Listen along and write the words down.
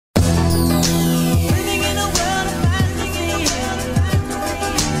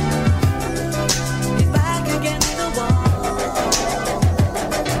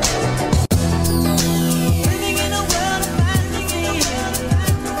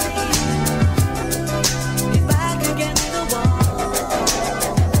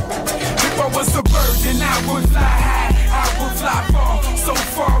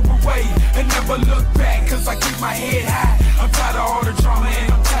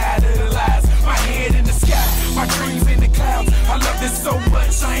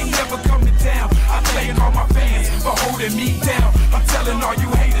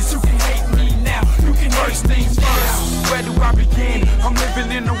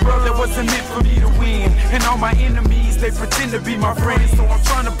wasn't meant for me to win. And all my enemies, they pretend to be my friends. So I'm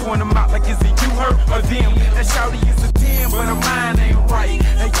trying to point them out like, is it you, her, or them? And shawty is a 10, but her mind ain't right.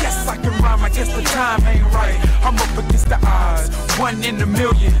 And yes, I can rhyme, I guess the time ain't right. I'm up against the odds, 1 in a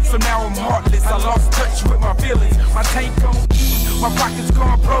million. So now I'm heartless, I lost touch with my feelings. My tank on E, my pockets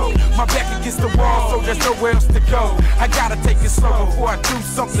gone broke. My back against the wall, so there's nowhere else to go. I gotta take it slow before I do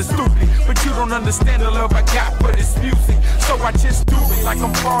something stupid. But you don't understand the love I got for this music. So I just do it like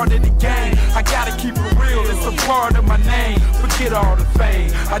I'm part of the game. I gotta keep it real, it's a part of my name. Forget all the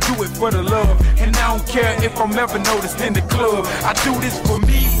fame, I do it for the love. And I don't care if I'm ever noticed in the club. I do this for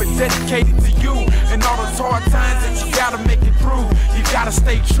me, but dedicated to you. And all those hard times that you gotta make it through. You gotta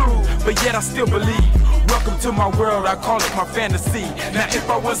stay true, but yet I still believe. Welcome to my world, I call it my fantasy. Now if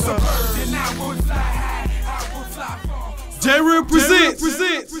I was a bird, then I would fly high, I would fly far. J-Real presents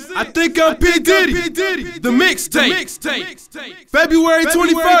I Think I'm P. Diddy, the mixtape, February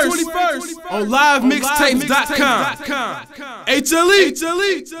 21st on livemixtapes.com. HLE,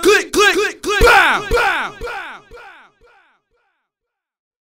 click, bow.